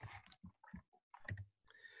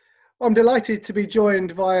I'm delighted to be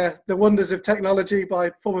joined via the wonders of technology by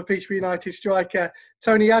former Peterborough United striker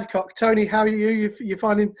Tony Adcock. Tony, how are you? You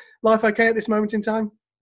finding life okay at this moment in time?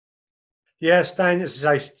 Yeah, staying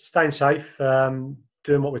safe, doing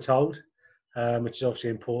what we're told, which is obviously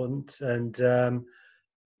important, and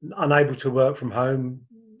unable to work from home.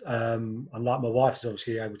 Unlike my wife is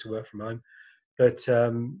obviously able to work from home, but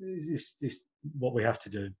it's what we have to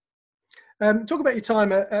do. Talk about your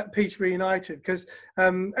time at Peterborough United, because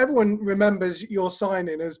everyone remembers your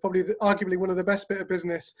signing as probably arguably one of the best bit of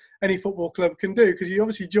business any football club can do, because you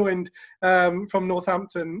obviously joined from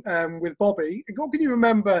Northampton with Bobby. What can you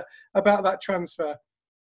remember about that transfer?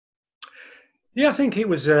 Yeah, I think it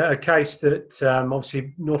was a case that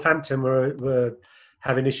obviously Northampton were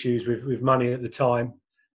having issues with money at the time,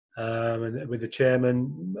 and with the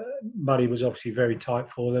chairman, money was obviously very tight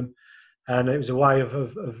for them. And it was a way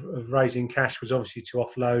of raising cash, was obviously to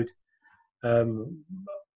offload.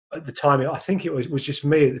 At the time, I think it was just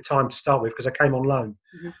me at the time to start with, because I came on loan,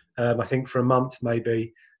 I think for a month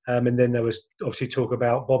maybe. And then there was obviously talk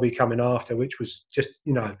about Bobby coming after, which was just,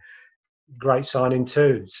 great signing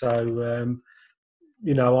too. So,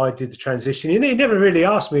 I did the transition. He never really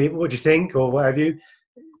asked me, what do you think or what have you.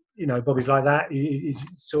 Bobby's like that. He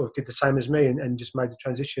sort of did the same as me and just made the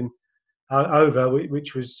transition over,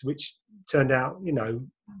 which turned out,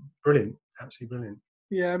 brilliant, absolutely brilliant.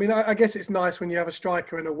 Yeah, I mean, I guess it's nice when you have a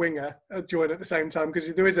striker and a winger join at the same time,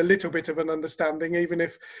 because there is a little bit of an understanding, even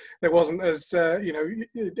if there wasn't as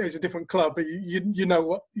it's a different club, but you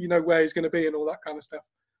know where he's going to be and all that kind of stuff.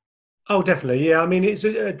 Oh, definitely, yeah. I mean, it's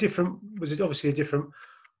obviously a different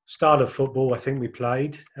style of football I think we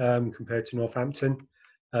played compared to Northampton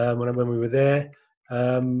when we were there.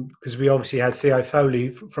 Because we obviously had Theo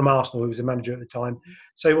Foley from Arsenal, who was the manager at the time.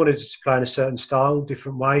 So he wanted us to play in a certain style,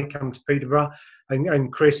 different way, come to Peterborough.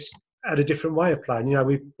 And Chris had a different way of playing.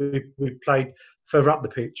 We played further up the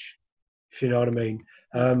pitch, if you know what I mean.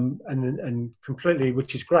 And completely,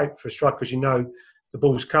 which is great for a striker, because the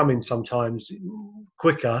ball's coming sometimes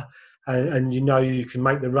quicker. And you can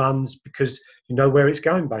make the runs because you know where it's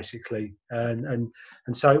going, basically. And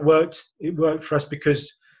so it worked. It worked for us because,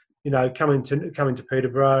 coming to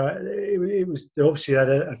Peterborough, it was obviously had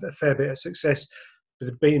a fair bit of success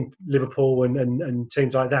with beating Liverpool and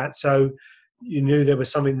teams like that. So you knew there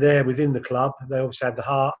was something there within the club. They obviously had the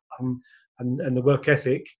heart and the work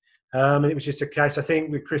ethic. And it was just a case, I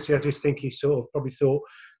think, with Chrissy, I just think he sort of probably thought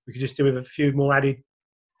we could just do with a few more added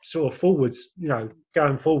sort of forwards,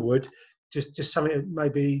 going forward, just something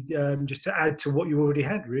maybe just to add to what you already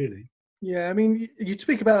had, really. Yeah, I mean, you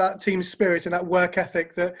speak about that team spirit and that work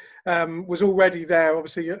ethic that was already there,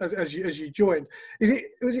 obviously, as you joined.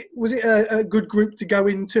 Was it a good group to go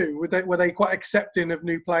into? Were they quite accepting of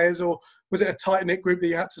new players, or was it a tight knit group that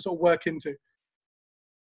you had to sort of work into?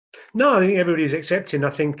 No, I think everybody was accepting.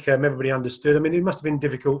 I think everybody understood. I mean, it must have been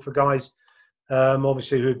difficult for guys,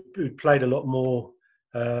 obviously, who played a lot more.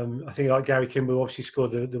 I think like Gary Kimball obviously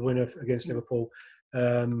scored the winner against Liverpool.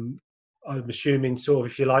 I'm assuming, sort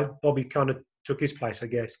of, if you like, Bobby kind of took his place, I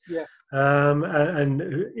guess. Yeah.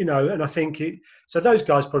 And I think so those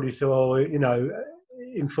guys probably thought,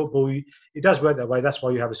 in football, it does work that way. That's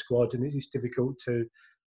why you have a squad, and it's difficult to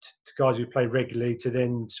guys who play regularly to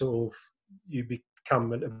then sort of you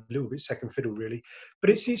become a little bit second fiddle, really.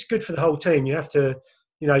 But it's good for the whole team. You have to,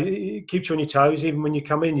 it keeps you on your toes. Even when you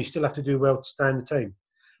come in, you still have to do well to stay in the team.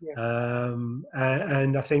 Yeah.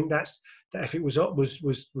 And I think that effort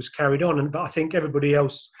was carried on, but I think everybody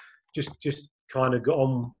else just kind of got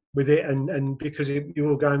on with it, and because you're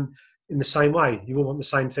all going in the same way, you all want the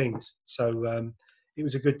same things. So it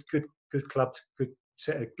was a good club, good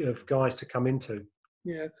set of guys to come into.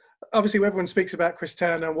 Yeah, obviously everyone speaks about Chris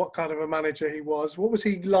Turner and what kind of a manager he was. What was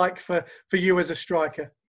he like for you as a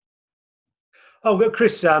striker? Oh, well,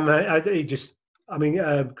 Chris,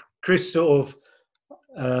 Chris sort of.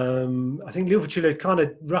 I think Liverpool kind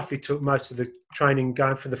of roughly took most of the training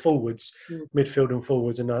going for the forwards, midfield and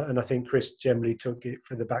forwards, and I think Chris generally took it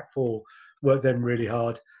for the back four, worked them really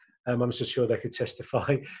hard. I'm so sure they could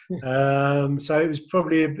testify. So it was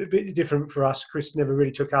probably a bit different for us. Chris never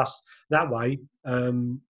really took us that way.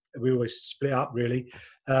 We always split up, really.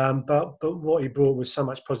 But what he brought was so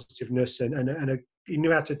much positiveness, and he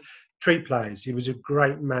knew how to treat players. He was a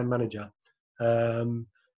great man manager.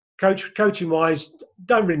 Coaching wise,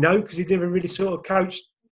 don't really know, because he never really sort of coached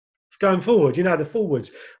going forward. The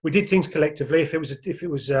forwards, we did things collectively. If it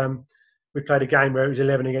was we played a game where it was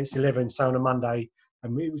 11 against 11, so on a Monday,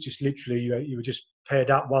 and it was just literally you were just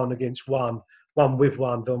paired up 1 against 1, one with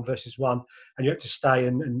one versus one, and you had to stay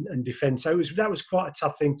and defend. So that was quite a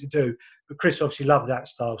tough thing to do. But Chris obviously loved that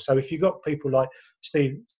style. So if you got people like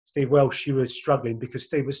Steve Welsh, you were struggling because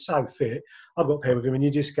Steve was so fit. I've got pair with him, and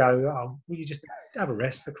you just go, oh, will you just have a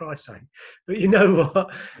rest for Christ's sake? But you know what,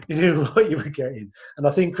 you knew what you were getting, and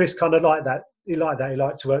I think Chris kind of liked that. He liked that. He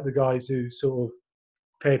liked to work the guys who sort of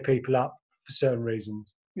paired people up for certain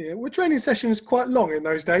reasons. Yeah, were training sessions quite long in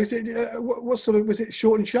those days? What sort of, was it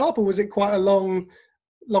short and sharp, or was it quite a long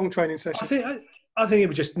training session? I think it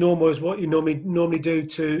was just normal as what you normally do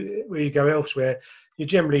to where you go elsewhere. You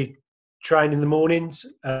generally train in the mornings,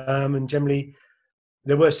 and generally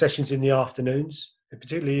there were sessions in the afternoons,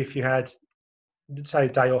 particularly if you had, say, a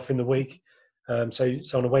day off in the week. So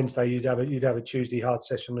on a Wednesday you'd have a Tuesday hard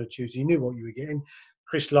session on a Tuesday. You knew what you were getting.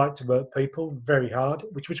 Chris liked to work people very hard,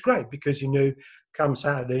 which was great because you knew come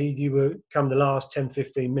Saturday, you were come the last 10,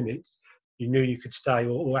 15 minutes, you knew you could stay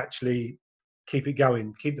or actually keep it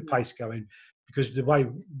going, keep the pace going. Because the way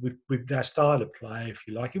with their style of play, if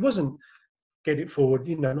you like, it wasn't get it forward,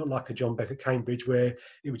 not like a John Beck at Cambridge where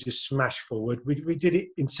it would just smash forward. We did it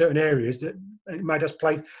in certain areas that it made us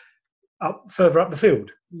play further up the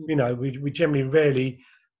field. We generally rarely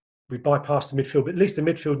we bypassed the midfield, but at least the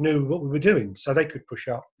midfield knew what we were doing, so they could push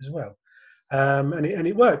up as well. And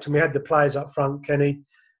it worked. And we had the players up front, Kenny,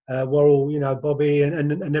 Worrell, Bobby,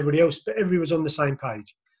 and everybody else, but everybody was on the same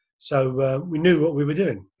page. So we knew what we were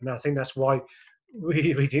doing, and I think that's why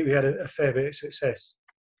we had a fair bit of success.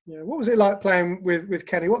 Yeah, what was it like playing with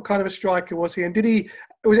Kenny? What kind of a striker was he? And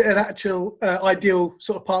was it an actual ideal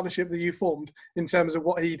sort of partnership that you formed in terms of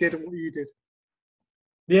what he did and what you did?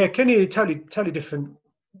 Yeah, Kenny, totally different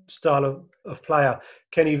style of player.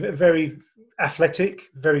 Kenny, very athletic,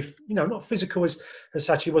 very not physical as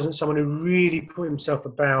such. He wasn't someone who really put himself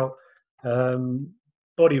about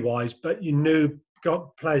body wise, but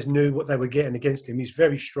players knew what they were getting against him. He's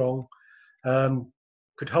very strong,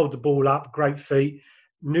 could hold the ball up, great feet,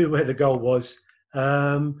 knew where the goal was.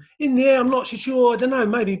 In the air, I'm not so sure. I don't know.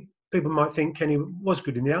 Maybe people might think Kenny was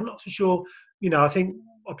good in the air. I'm not so sure. I think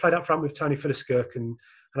I played up front with Tony Philliskirk, and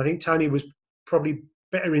I think Tony was probably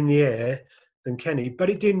better in the air than Kenny, but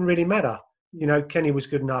it didn't really matter. Kenny was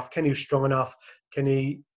good enough. Kenny was strong enough.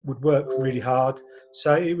 Kenny would work really hard.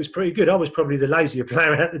 So it was pretty good. I was probably the lazier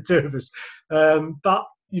player out of the two of us. But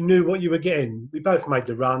you knew what you were getting. We both made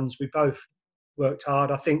the runs. We both worked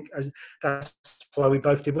hard. I think that's why we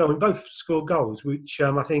both did well. We both scored goals, which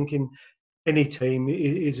I think in any team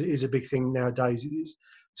is a big thing nowadays.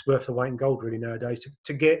 It's worth the weight in gold really nowadays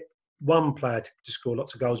to get one player to score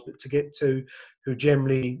lots of goals, but to get two who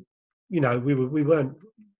generally, we weren't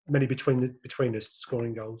many between us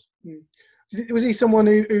scoring goals. Was he someone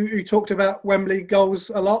who talked about Wembley goals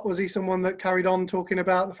a lot? Was he someone that carried on talking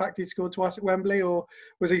about the fact he'd scored twice at Wembley, or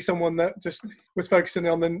was he someone that just was focusing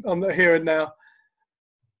on the here and now?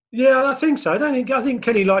 Yeah, I think so. I think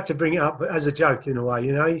Kenny liked to bring it up as a joke in a way.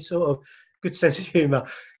 He's sort of good sense of humour.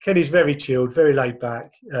 Kenny's very chilled, very laid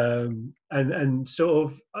back, and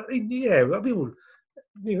sort of people.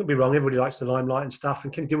 You could be wrong. Everybody likes the limelight and stuff,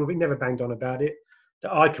 and Kenny Dilworth never banged on about it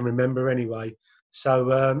that I can remember anyway.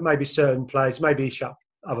 So maybe certain players, maybe he shut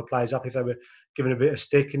other players up if they were given a bit of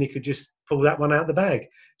stick, and he could just pull that one out of the bag.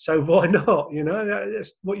 So why not?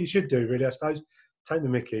 That's what you should do, really. I suppose take the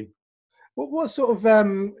mickey. What sort of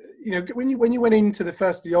when you went into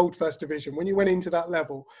the old first division, when you went into that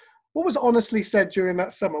level, what was honestly said during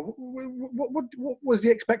that summer? What was the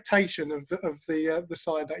expectation of the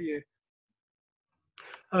side that year?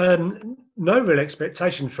 No real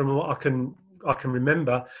expectation from what I can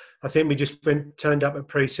remember. I think we just turned up at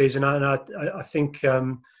pre-season, and I think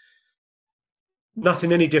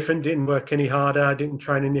nothing any different. Didn't work any harder. Didn't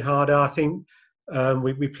train any harder. I think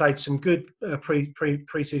we played some good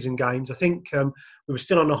pre-season games. I think we were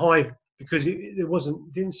still on the high because it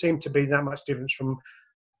didn't seem to be that much difference from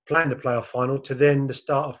playing the playoff final to then the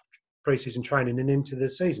start of pre-season training and into the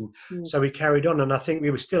season. So we carried on, and I think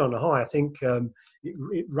we were still on the high. I think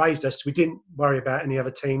it raised us. We didn't worry about any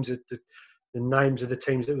other teams. The names of the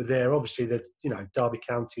teams that were there. Obviously, Derby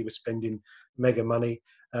County was spending mega money,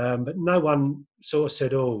 but no one sort of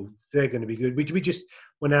said, "Oh, they're going to be good." We just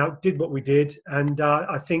went out, did what we did, and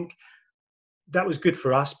I think that was good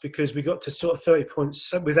for us because we got to sort of 30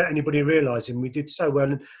 points without anybody realising we did so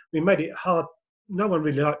well, and we made it hard. No one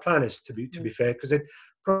really liked playing us, to be fair, because they'd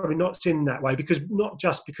probably not seen that way. Because not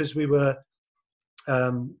just because we were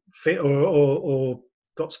fit or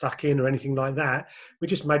got stuck in or anything like that, we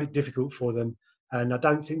just made it difficult for them, and I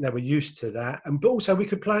don't think they were used to that. But also we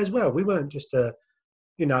could play as well. We weren't just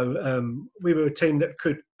we were a team that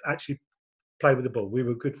could actually play with the ball. We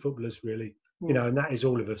were good footballers, really, and that is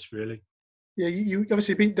all of us, really. Yeah, you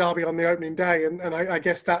obviously beat Derby on the opening day, and I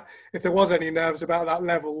guess that if there was any nerves about that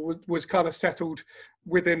level, was kind of settled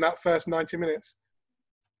within that first 90 minutes.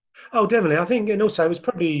 Oh, definitely. I think, and also it was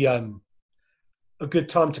probably a good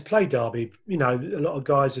time to play Derby. You know, a lot of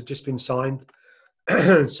guys had just been signed,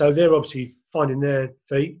 so they're obviously finding their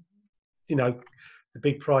feet. You know, the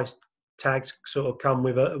big price tags sort of come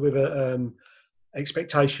with a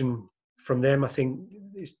expectation from them. I think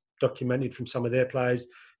it's documented from some of their players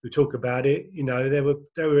who talk about it. You know, they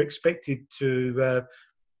were expected to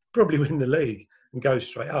probably win the league and go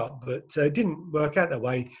straight up, but it didn't work out that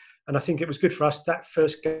way. And I think it was good for us. That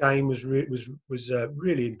first game was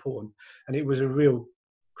really important, and it was a real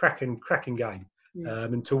cracking game.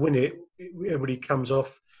 Mm. And to win it, everybody comes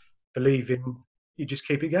off believing you just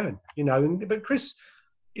keep it going. You know, but Chris,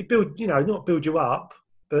 it not build you up,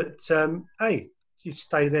 but hey, you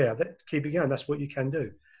stay there, keep it going. That's what you can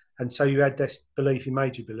do. And so you had this belief, he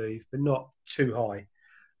made you believe, but not too high,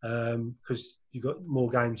 because you've got more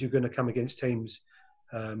games. You're going to come against teams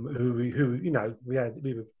who we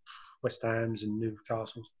were West Ham's and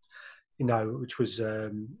Newcastle's, you know, which was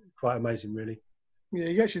quite amazing, really. Yeah,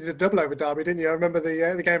 you actually did a double over Derby, didn't you? I remember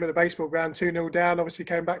the game at the baseball ground, 2-0 down. Obviously,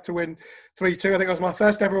 came back to win 3-2. I think it was my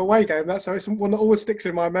first ever away game. So it's one that always sticks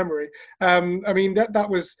in my memory. I mean, that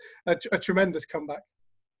was a tremendous comeback.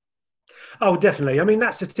 Oh, definitely. I mean,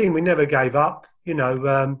 that's the thing. We never gave up. You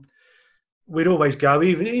know, we'd always go,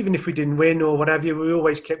 even if we didn't win or whatever. We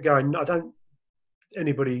always kept going. I don't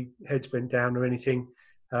anybody heads went down or anything.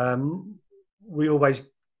 We always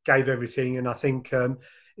gave everything, and I think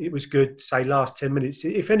it was good. Say last 10 minutes.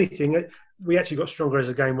 If anything, we actually got stronger as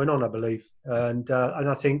the game went on, I believe. And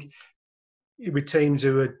I think with teams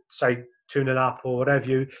who are say 2-0 up or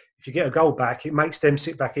whatever, if you get a goal back, it makes them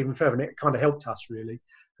sit back even further, and it kind of helped us really.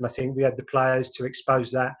 And I think we had the players to expose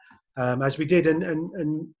that as we did,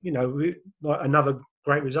 and you know, another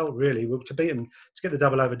great result really. To beat them, to get the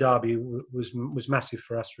double over Derby was massive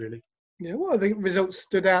for us really. Yeah, what are the results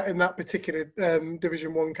stood out in that particular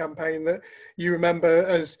Division 1 campaign that you remember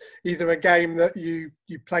as either a game that you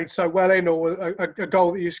played so well in, or a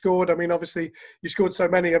goal that you scored? I mean, obviously you scored so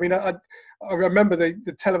many. I mean, I remember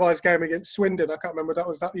the televised game against Swindon. I can't remember if that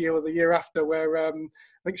was that year or the year after, where I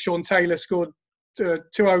think Sean Taylor scored 2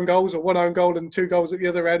 own goals, or 1 own goal and 2 goals at the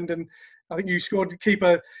other end, and I think you scored.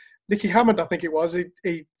 Keeper Nicky Hammond, I think it was.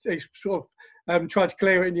 He sort of tried to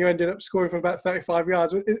clear it, and you ended up scoring from about 35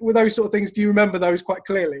 yards. Were those sort of things? Do you remember those quite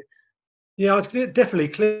clearly? Yeah, definitely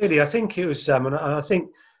clearly. I think it was, and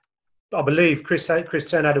I believe Chris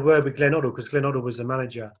Turner had a word with Glenn Hoddle, because Glenn Hoddle was the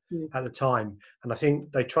manager at the time, and I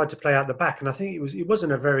think they tried to play out the back, and I think it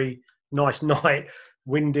wasn't a very nice night,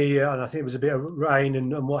 windy, and I think it was a bit of rain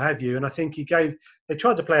and what have you. And I think they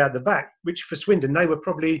tried to play out the back, which for Swindon they were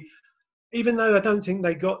probably. Even though I don't think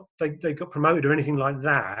they got promoted or anything like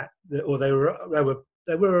that, or they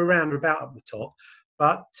were around about at the top,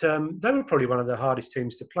 but they were probably one of the hardest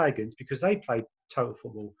teams to play against, because they played total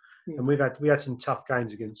football, and we had some tough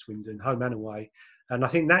games against Swindon, home and away. And I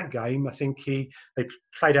think that game, they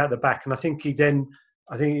played out the back, and I think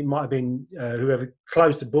it might have been whoever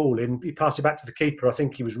closed the ball in. He passed it back to the keeper. I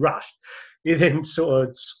think he was rushed. He then sort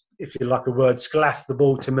of, if you like a word, sclaffed the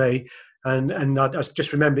ball to me. And I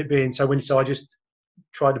just remember it being so I just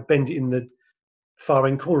tried to bend it in the far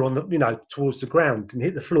end corner towards the ground, and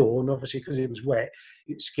hit the floor, and obviously because it was wet,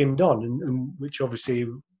 it skimmed on, and which obviously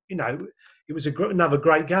it was another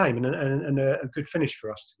great game and a good finish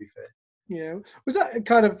for us, to be fair. Yeah, was that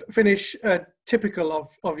kind of finish typical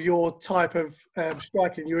of your type of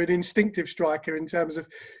striking? You're an instinctive striker in terms of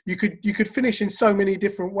you could finish in so many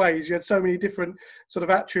different ways. You had so many different sort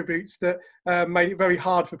of attributes that made it very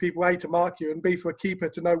hard for people A, to mark you, and B, for a keeper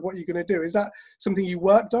to know what you're going to do. Is that something you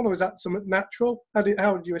worked on, or is that something natural?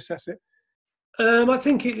 How would you assess it? I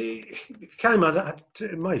think it came.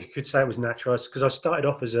 You could say it was natural, because I started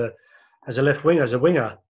off as a left winger, as a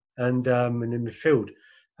winger, and in midfield.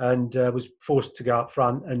 And was forced to go up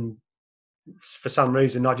front, and for some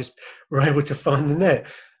reason I just were able to find the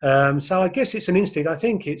net. So I guess it's an instinct. I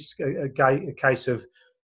think it's a case of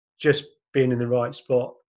just being in the right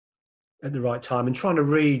spot at the right time and trying to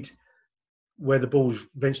read where the ball's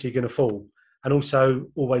eventually going to fall, and also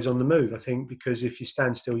always on the move. I think, because if you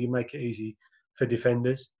stand still, you make it easy for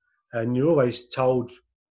defenders, and you're always told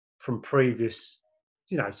from previous,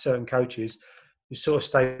 certain coaches, you sort of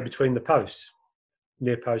stay between the posts.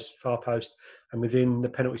 Near post, far post, and within the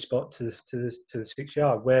penalty spot to the 6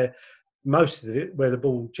 yard, where most of it, where the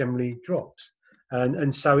ball generally drops,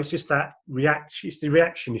 and so it's just that reaction. It's the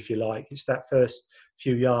reaction, if you like. It's that first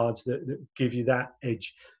few yards that give you that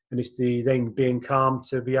edge, and it's then being calm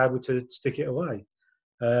to be able to stick it away.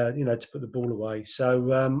 to put the ball away.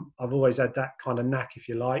 So I've always had that kind of knack, if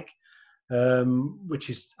you like, which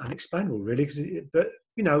is unexplainable, really. But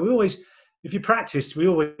we always, if you practiced, I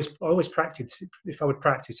always practiced. If I would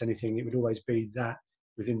practice anything, it would always be that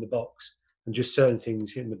within the box, and just certain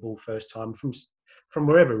things, hitting the ball first time from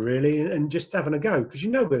wherever, really, and just having a go, because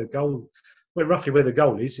roughly where the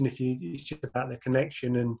goal is, and it's just about the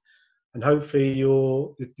connection, and hopefully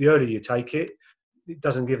the earlier you take it, it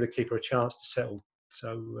doesn't give the keeper a chance to settle.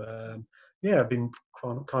 So I've been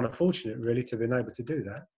kind of fortunate, really, to have been able to do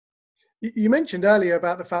that. You mentioned earlier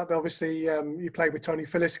about the fact that obviously you played with Tony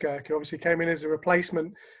Philliskirk, who obviously came in as a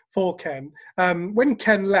replacement for Ken. When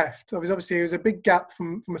Ken left, obviously it was a big gap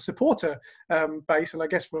from a supporter base, and I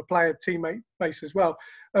guess from a player teammate base as well.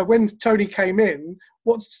 When Tony came in,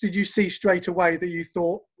 what did you see straight away that you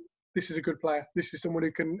thought, this is a good player, this is someone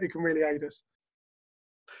who can really aid us?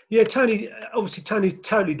 Yeah, Tony's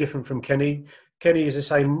totally different from Kenny. Kenny is the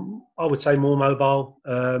same, I would say, more mobile,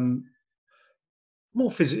 more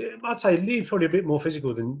physical. I'd say he's probably a bit more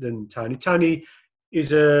physical than Tony. Tony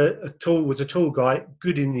is was a tall guy,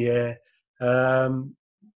 good in the air.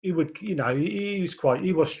 He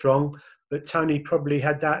was strong, but Tony probably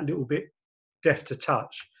had that little bit deft to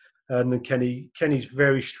touch than Kenny. Kenny's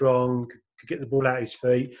very strong, could get the ball out his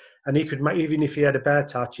feet, and he could make, even if he had a bad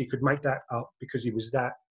touch, he could make that up because he was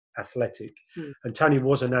that athletic. And Tony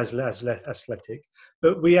wasn't as athletic,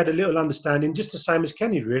 but we had a little understanding, just the same as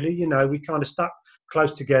Kenny, really. We kind of stuck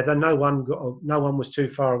close together. No one was too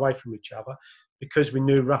far away from each other, because we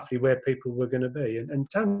knew roughly where people were going to be. And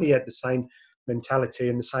Tony had the same mentality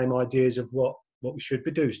and the same ideas of what we should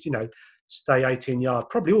be doing. Stay 18 yards,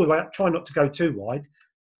 probably all the way up, try not to go too wide,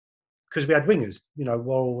 because we had wingers,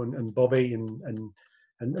 Worrell and Bobby and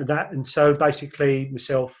that. And so basically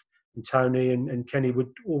myself and Tony and Kenny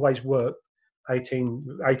would always work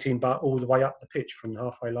 18 but all the way up the pitch from the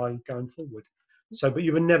halfway line going forward. So, but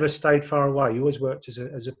you were never stayed far away. You always worked as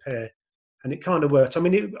a pair, and it kind of worked. I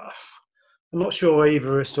mean, I'm not sure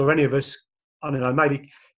either of us or any of us, I don't know,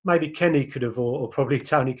 maybe Kenny could have, or probably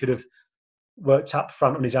Tony could have worked up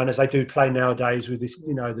front on his own, as they do play nowadays with this,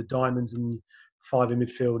 the diamonds and 5 in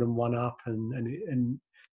midfield and 1 up, and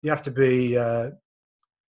you have to be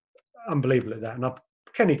unbelievable at that. And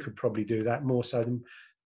Kenny could probably do that more so than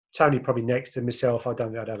Tony. Probably next to myself, I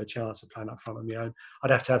don't think I'd have a chance of playing up front on my own.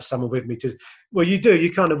 I'd have to have someone with me to. Well,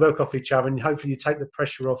 you kind of work off each other, and hopefully you take the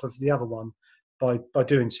pressure off of the other one by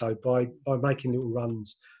doing so, by making little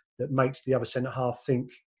runs that makes the other centre half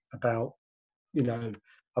think about,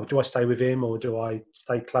 do I stay with him or do I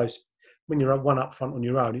stay close? When you're 1 up front on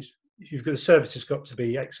your own, the service has got to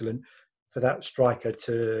be excellent for that striker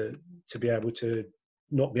to be able to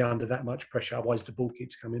not be under that much pressure. Otherwise, the ball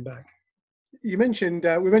keeps coming back. You mentioned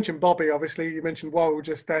we mentioned Bobby. Obviously, you mentioned Worrell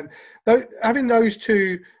just then. Having those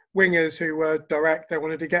two wingers who were direct, they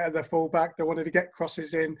wanted to get at the fullback, they wanted to get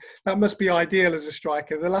crosses in. That must be ideal as a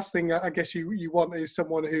striker. The last thing I guess you want is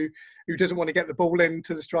someone who doesn't want to get the ball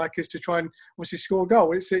into the strikers to try and obviously score a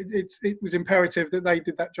goal. It was imperative that they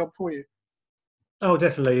did that job for you. Oh,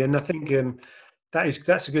 definitely, and I think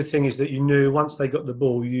that's a good thing, is that you knew once they got the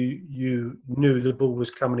ball, you knew the ball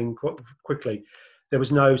was coming in quite quickly. There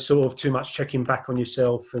was no sort of too much checking back on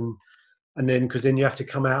yourself, and then because then you have to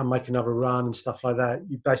come out and make another run and stuff like that.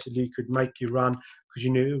 You basically could make your run because you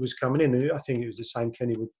knew it was coming in. And I think it was the same.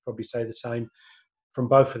 Kenny would probably say the same from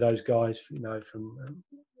both of those guys. From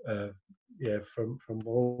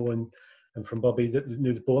Worrell and from Bobby, that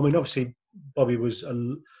knew the ball. I mean, obviously Bobby was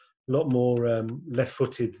a lot more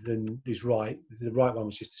left-footed than his right. The right one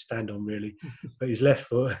was just to stand on, really, but his left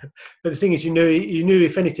foot. But the thing is, you knew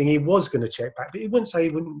if anything he was going to check back, but he wouldn't say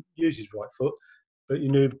he wouldn't use his right foot. But you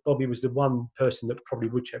knew Bobby was the one person that probably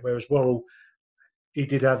would check. Whereas Worrell, he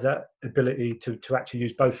did have that ability to actually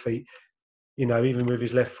use both feet. Even with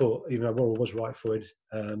his left foot, even though Worrell was right-footed,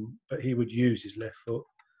 but he would use his left foot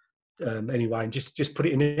anyway, and just put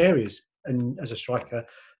it in areas. And as a striker,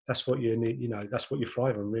 that's what you need. That's what you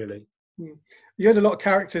thrive on, really. You had a lot of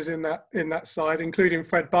characters in that side, including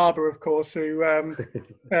Fred Barber, of course, who had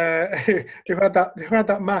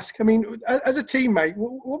that mask. I mean, as a teammate,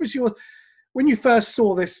 what was your, when you first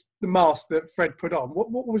saw the mask that Fred put on?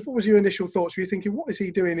 What was your initial thoughts? Were you thinking, what is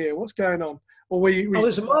he doing here? What's going on? Or were you? Oh,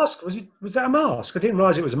 there's a mask. Was that a mask? I didn't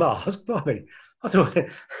realise it was a mask. Blimey. I thought.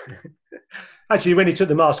 Actually, when he took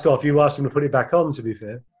the mask off, you asked him to put it back on. To be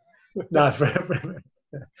fair,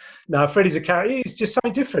 no, Freddie's a character. It's just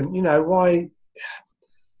something different. Why?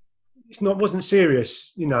 Wasn't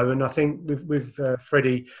serious. And I think with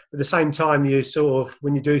Freddie, at the same time, you sort of,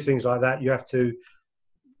 when you do things like that, you have to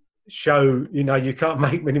show. You can't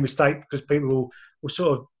make many mistakes because people will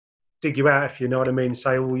sort of dig you out, if you know what I mean,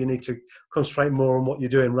 say, oh, you need to concentrate more on what you're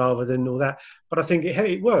doing rather than all that. But I think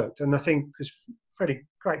it worked, and I think because Freddie,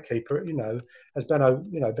 great keeper, as Benno,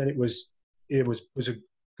 Bennett was a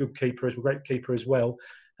good keeper, a great keeper as well,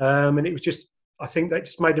 and it was just, I think that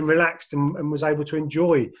just made him relaxed and was able to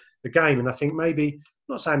enjoy the game. And I think maybe, I'm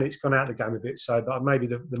not saying it's gone out of the game a bit, but maybe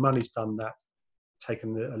the money's done that,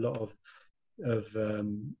 taken a lot of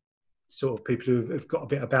sort of people who have got a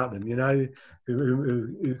bit about them,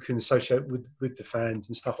 who can associate with the fans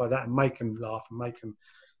and stuff like that, and make them laugh and make them.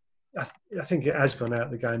 I think it has gone out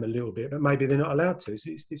of the game a little bit, but maybe they're not allowed to.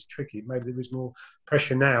 It's tricky. Maybe there is more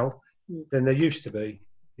pressure now than there used to be,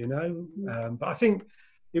 But I think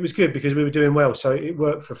it was good because we were doing well, so it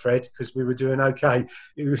worked for Fred because we were doing okay.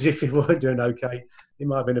 It was if we weren't doing okay, it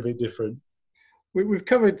might have been a bit different. We've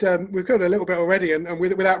covered a little bit already, and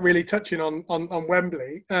without really touching on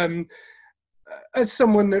Wembley. As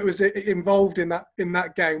someone that was involved in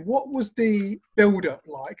that game, what was the build-up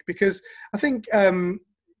like? Because I think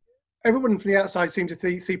everyone from the outside seemed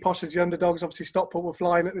to see Posh as the underdogs. Obviously, Stockport were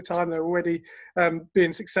flying at the time; they were already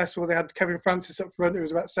being successful. They had Kevin Francis up front, who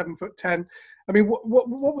was about 7'10". I mean, what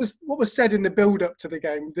was said in the build-up to the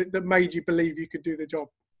game that made you believe you could do the job?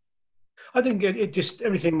 I think it just,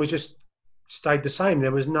 everything was just stayed the same.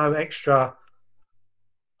 There was no extra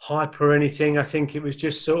hype or anything. I think it was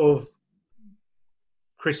just sort of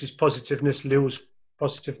Chris's positiveness, Lille's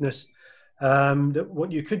positiveness, that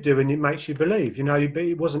what you could do, and it makes you believe.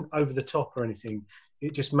 It wasn't over the top or anything.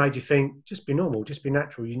 It just made you think, just be normal, just be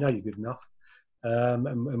natural. You're good enough,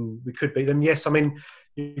 and we could beat them. Yes, I mean,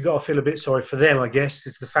 you've got to feel a bit sorry for them, I guess.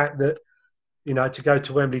 It's the fact that to go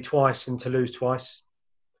to Wembley twice and to lose twice,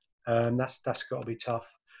 that's got to be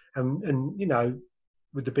tough. And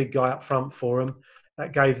with the big guy up front for them,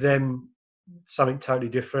 that gave them something totally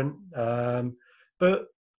different. But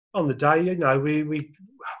on the day, we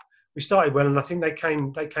started well, and I think they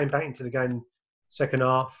came back into the game second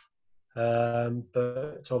half.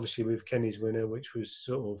 But obviously with Kenny's winner, which was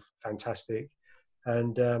sort of fantastic,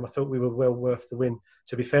 and I thought we were well worth the win,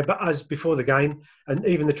 to be fair. But as before the game, and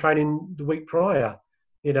even the training the week prior,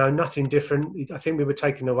 nothing different. I think we were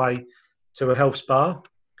taken away to a health spa.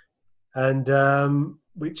 And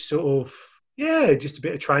which sort of, just a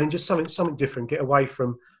bit of training, just something different, get away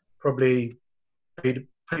from probably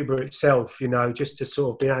Peterborough itself, just to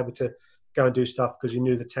sort of be able to go and do stuff because you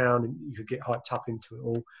knew the town and you could get hyped up into it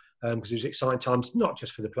all, because it was exciting times, not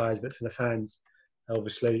just for the players but for the fans,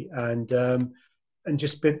 obviously. And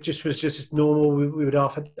just was just normal. We would I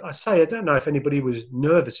don't know if anybody was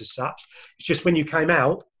nervous as such. It's just when you came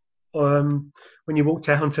out, when you walked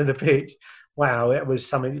out onto the pitch, wow, it was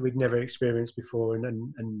something we'd never experienced before, and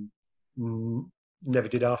never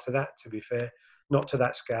did after that, to be fair. Not to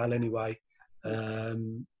that scale anyway,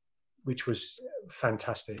 which was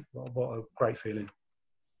fantastic. What a great feeling.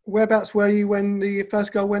 Whereabouts were you when the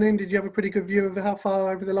first goal went in? Did you have a pretty good view of how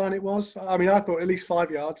far over the line it was? I mean, I thought at least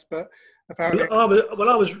 5 yards, but apparently... I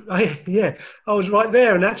was right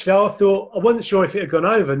there, and actually I wasn't sure if it had gone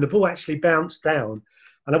over, and the ball actually bounced down,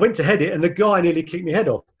 and I went to head it, and the guy nearly kicked my head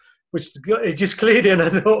off, which it just cleared in. I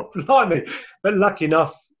thought, blimey. But lucky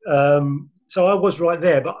enough, so I was right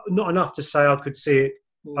there, but not enough to say I could see it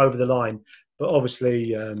over the line. But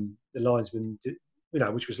obviously, the linesman,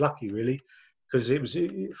 which was lucky really, because it was,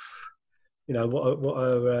 what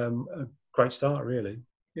a great start really.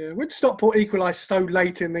 Yeah, when Stockport equalised so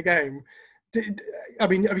late in the game,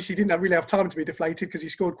 obviously he didn't really have time to be deflated because he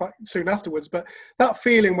scored quite soon afterwards. But that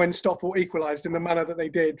feeling when Stockport equalised in the manner that they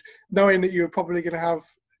did, knowing that you were probably going to have,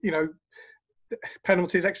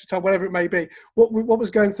 penalties, extra time, whatever it may be. What was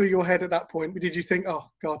going through your head at that point? Did you think, oh,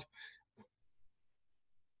 God?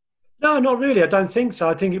 No, not really. I don't think so.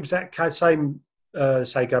 I think it was that same,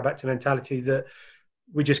 go back to mentality that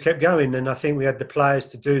we just kept going. And I think we had the players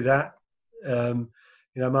to do that.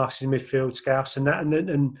 Marcus in midfield, Scouse and that.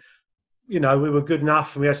 And we were good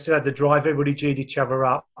enough, and we still had the drive. Everybody G'd each other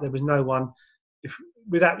up. There was no one...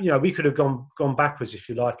 we could have gone backwards, if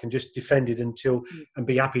you like, and just defended and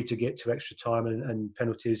be happy to get to extra time and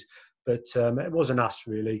penalties. But it wasn't us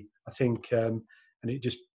really, I think, and it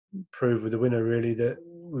just proved with the winner really that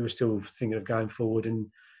we were still thinking of going forward, and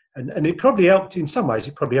it probably helped in some ways.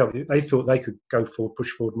 It probably helped. They thought they could go forward, push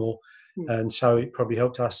forward more, and so it probably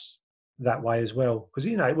helped us that way as well, because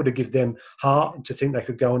it would have given them heart to think they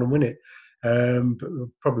could go on and win it. But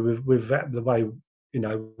probably with the way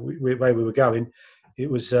way we were going,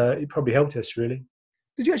 it probably helped us really.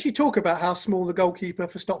 Did you actually talk about how small the goalkeeper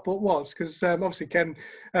for Stockport was? Because obviously Ken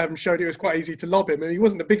showed it was quite easy to lob him, and he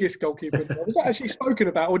wasn't the biggest goalkeeper. Was that actually spoken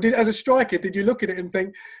about, or as a striker, did you look at it and think,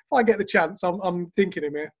 if I get the chance, I'm thinking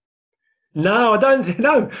him here? No, I don't think.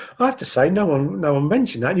 No, I have to say, no one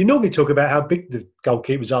mentioned that. You normally talk about how big the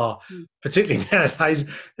goalkeepers are, Mm. particularly nowadays.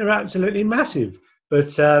 They're absolutely massive.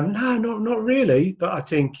 But no, not really. But I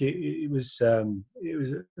think it was a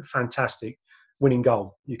fantastic winning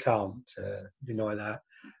goal. You can't deny that.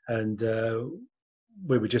 And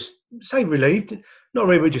we were just say relieved. Not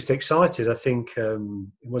really. We were just excited. I think it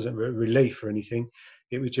wasn't relief or anything.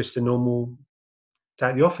 It was just a normal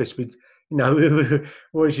at the office. We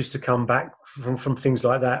always used to come back from things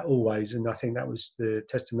like that always, and I think that was the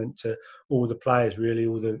testament to all the players, really,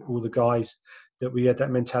 all the guys that we had that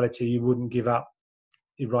mentality. You wouldn't give up,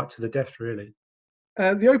 you right to the death, really.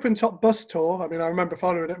 The open top bus tour. I mean, I remember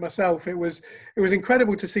following it myself. It was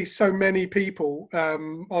incredible to see so many people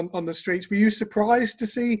on the streets. Were you surprised to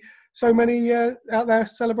see so many out there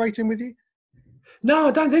celebrating with you? No,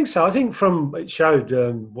 I don't think so. I think from it showed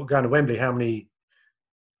what going to Wembley how many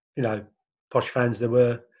you know posh fans there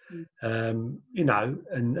were, and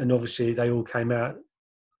obviously they all came out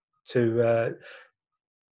to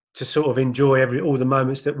sort of enjoy all the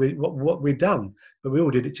moments that what we've done. But we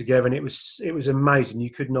all did it together, and it was amazing.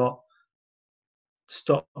 You could not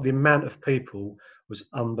stop. The amount of people was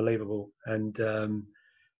unbelievable, and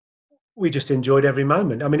we just enjoyed every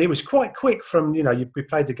moment. I mean, it was quite quick from we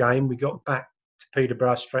played the game, we got back to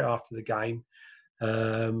Peterborough straight after the game.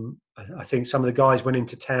 I think some of the guys went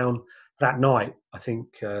into town that night. I think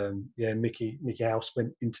Mickey House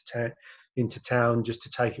went into town just to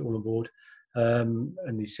take it all on board.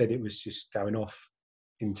 And he said it was just going off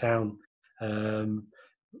in town. The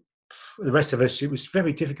rest of us, it was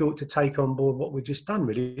very difficult to take on board what we'd just done,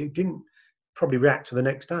 really. It didn't probably react to the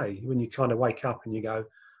next day when you kind of wake up and you go,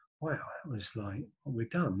 wow, that was like what we've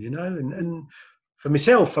done. And for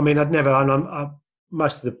myself, I mean,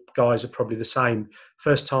 most of the guys are probably the same.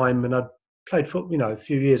 First time, and I'd played football, a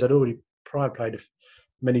few years. I'd already played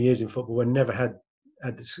many years in football and never had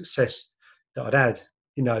the success that I'd had,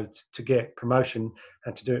 to get promotion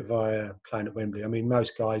and to do it via playing at Wembley. I mean,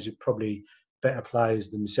 most guys who probably better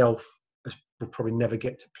players than myself would probably never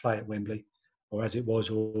get to play at Wembley, or as it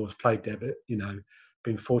was, or played there. But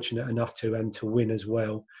been fortunate enough to and to win as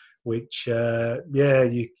well. Which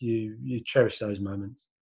you cherish those moments.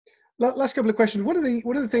 Last couple of questions. What are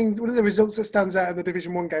the results that stands out in the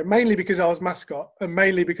Division 1 game? Mainly because I was mascot, and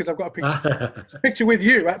mainly because I've got a picture with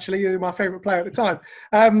you. Actually, you're my favourite player at the time.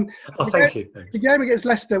 Thank you. Thanks. The game against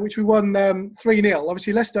Leicester, which we won 3-0.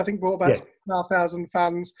 Obviously, Leicester I think brought about 6,500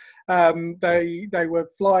 fans. They were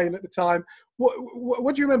flying at the time.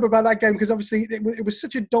 What do you remember about that game? Because obviously it was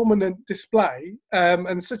such a dominant display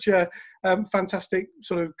and such a fantastic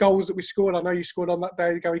sort of goals that we scored. I know you scored on that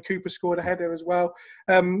day. Gary Cooper scored a header as well.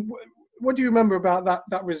 What do you remember about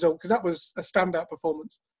that result? Because that was a standout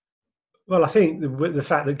performance. Well, I think the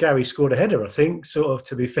fact that Gary scored a header, I think, sort of,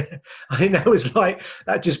 to be fair, I think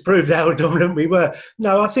that just proved how dominant we were.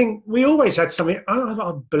 No, I think we always had something.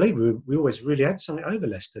 I believe we always really had something over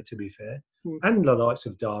Leicester, to be fair, and the likes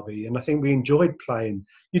of Derby. And I think we enjoyed playing.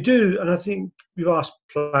 You do, and I think you ask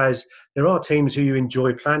players, there are teams who you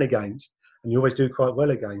enjoy playing against, and you always do quite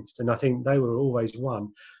well against. And I think they were always one.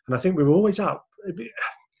 And I think we were always up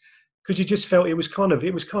because you just felt it was kind of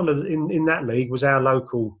in that league was our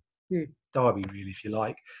local. Derby, really, if you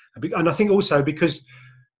like. And I think also because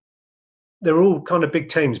they're all kind of big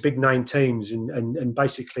teams, big name teams, and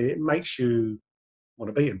basically it makes you want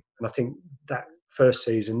to beat them. And I think that first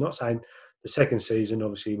season, not saying the second season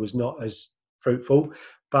obviously was not as fruitful,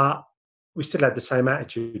 but we still had the same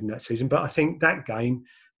attitude in that season. But I think that game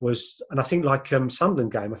was, and I think like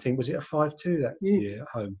Sunderland game, I think, was it a 5-2 that year at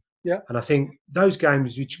home? Yeah. And I think those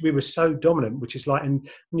games, which we were so dominant, which is like, and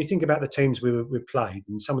when you think about the teams we played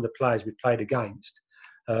and some of the players we played against,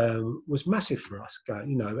 was massive for us,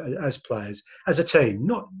 as players, as a team,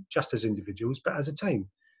 not just as individuals, but as a team,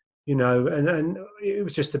 and it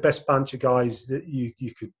was just the best bunch of guys that you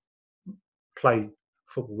could play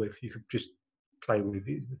football with. You could just play with,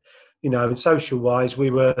 and social wise,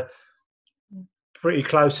 we were pretty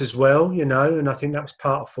close as well, and I think that was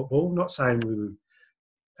part of football. Not saying we were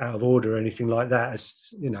out of order or anything like that,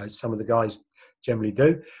 as some of the guys generally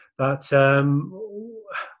do, but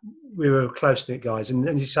we were close-knit guys,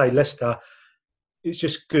 and you say Leicester, it's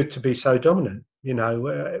just good to be so dominant.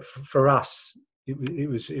 For us, it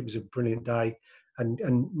was a brilliant day,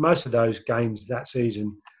 and most of those games that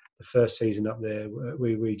season, the first season up there,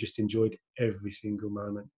 we just enjoyed every single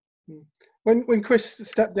moment. When Chris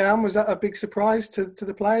stepped down, was that a big surprise to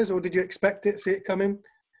the players, or did you expect it, see it coming?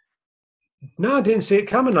 No, I didn't see it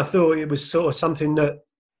coming. I thought it was sort of something that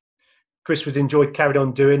Chris would enjoy carried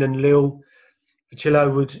on doing, and Lil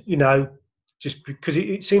Fuccillo would, just because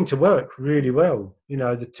it seemed to work really well. You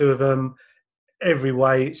know, the two of them, every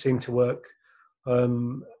way it seemed to work.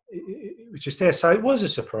 It was just there, so it was a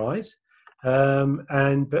surprise.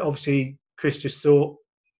 But obviously Chris just thought,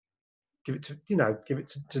 give it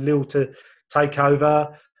to Lille to take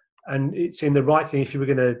over, and it seemed the right thing. If you were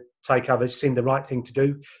going to take over, it seemed the right thing to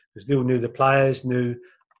do because Lille knew the players, and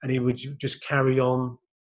he would just carry on,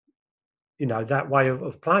 that way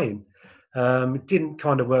of playing. It didn't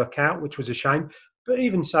kind of work out, which was a shame. But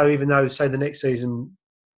even so, even though, say, the next season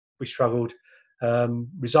we struggled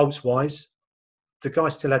results-wise, the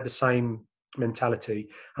guys still had the same mentality.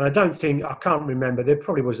 And I can't remember, there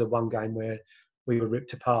probably was one game where we were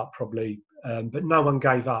ripped apart probably, but no one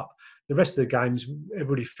gave up. The rest of the games,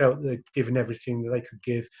 everybody felt they'd given everything that they could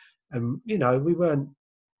give. We weren't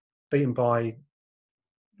beaten by,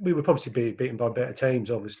 we were probably beaten by better teams,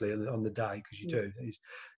 obviously, on the day, because you do. He's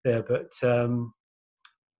there, but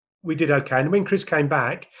we did okay. And when Chris came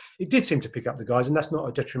back, it did seem to pick up the guys, and that's not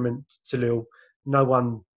a detriment to Lille. No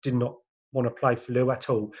one did not want to play for Lille at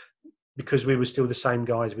all, because we were still the same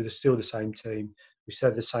guys, we were still the same team, we still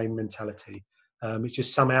had the same mentality. It's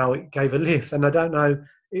just somehow it gave a lift, and I don't know.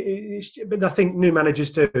 But I think new managers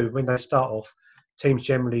do, when they start off, teams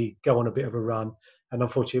generally go on a bit of a run, and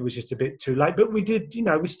unfortunately it was just a bit too late. But we did,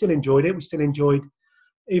 we still enjoyed it. We still enjoyed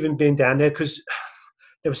even being down there, because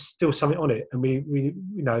there was still something on it, and we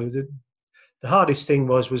the hardest thing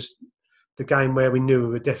was the game where we knew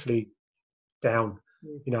we were definitely down,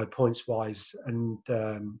 points wise, and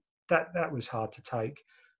that was hard to take,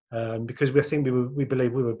 because we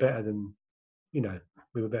believe we were better than,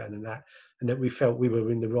 we were better than that, and that we felt we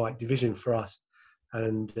were in the right division for us,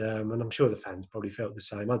 and I'm sure the fans probably felt the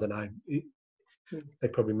same. I don't know, they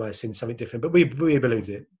probably may have seen something different, but we believed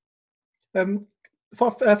it.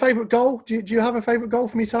 Favourite goal? Do you have a favourite goal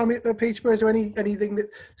from your time at Peterborough? Is there anything that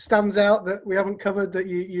stands out that we haven't covered that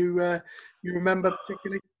you remember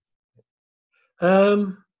particularly?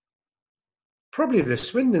 Probably the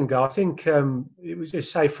Swindon goal. I think it was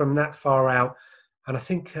just say from that far out, and I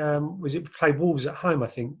think was it played Wolves at home, I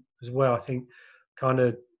think, as well. I think kind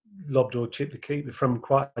of lobbed or chipped the keeper from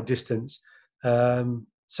quite a distance.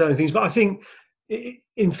 Certain things, but I think,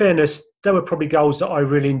 in fairness, there were probably goals that I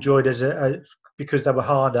really enjoyed because they were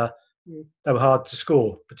harder. They were hard to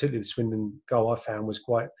score. Particularly the Swindon goal, I found was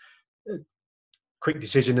quite a quick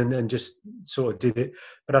decision and just sort of did it.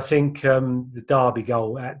 But I think the Derby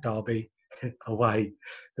goal at Derby away,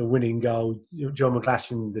 the winning goal, John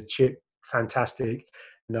McGlashan, the chip, fantastic.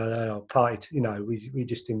 Party, we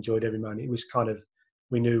just enjoyed every moment. It was kind of,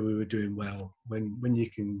 we knew we were doing well when you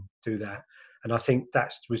can do that, and I think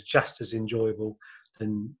that was just as enjoyable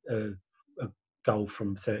than a goal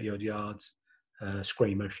from 30 odd yards,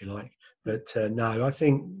 screamer if you like. But no, I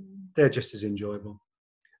think they're just as enjoyable.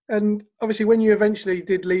 And obviously, when you eventually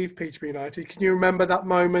did leave Peterborough United, can you remember that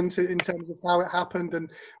moment in terms of how it happened?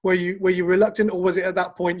 And were you reluctant, or was it at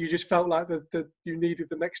that point you just felt like that you needed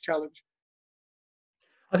the next challenge?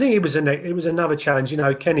 I think it was another challenge.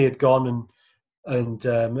 Kenny had gone, and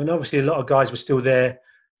obviously a lot of guys were still there.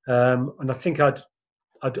 And I think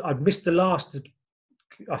I'd missed the last.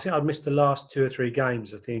 I think I'd missed the last 2 or 3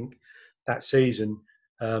 games, I think, that season.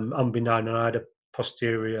 Unbeknown, and I had a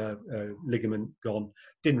posterior ligament gone.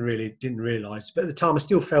 Didn't realise, but at the time I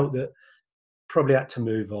still felt that probably had to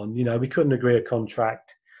move on. We couldn't agree a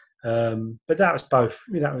contract, but that was both.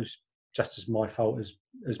 That was just as my fault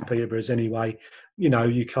as Peterborough's anyway.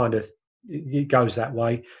 You kind of, it goes that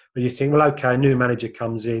way. But you think, well, okay, a new manager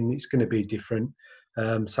comes in, it's going to be different.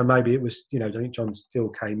 So maybe it was, I think John Still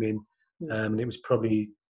came in, and it was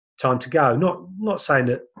probably time to go. Not saying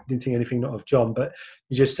that I didn't think anything not of John, but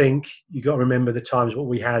you just think you got to remember the times what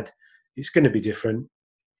we had. It's going to be different.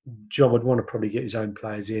 John would want to probably get his own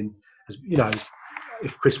players in. As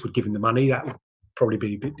if Chris would give him the money, that would probably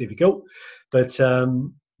be a bit difficult. But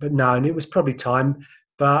no, and it was probably time.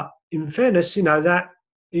 But in fairness, that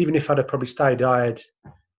even if I'd have probably stayed, I had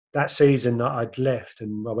that season that I'd left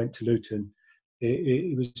and I went to Luton.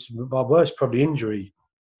 It was my worst probably injury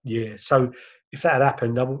year. So if that had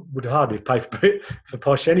happened, I would hardly have paid for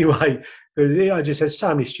Posh anyway. Because I just had so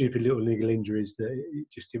many stupid little legal injuries that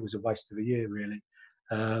it was a waste of a year, really.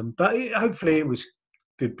 But hopefully it was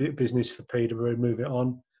good business for Peterborough to move it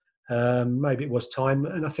on. Maybe it was time,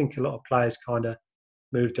 and I think a lot of players kind of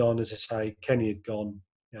moved on. As I say, Kenny had gone,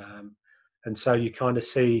 and so you kind of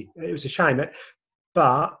see it was a shame.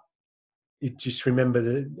 But you just remember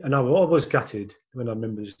and I was gutted when I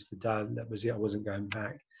remember just the day that was it. I wasn't going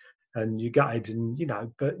back. And you're gutted, and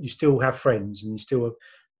but you still have friends, and you still have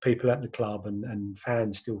people at the club, and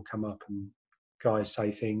fans still come up and guys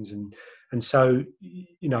say things, and so,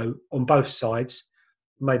 you know, on both sides,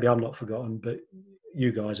 maybe I'm not forgotten, but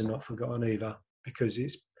you guys are not forgotten either, because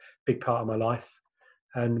it's a big part of my life,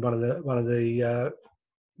 and one of the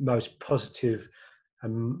most positive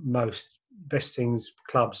and most best things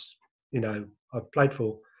clubs, you know, I've played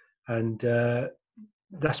for, and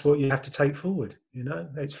that's what you have to take forward. You know,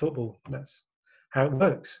 it's football. That's how it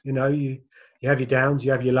works. You know, you have your downs,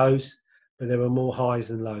 you have your lows, but there are more highs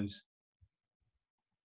than lows.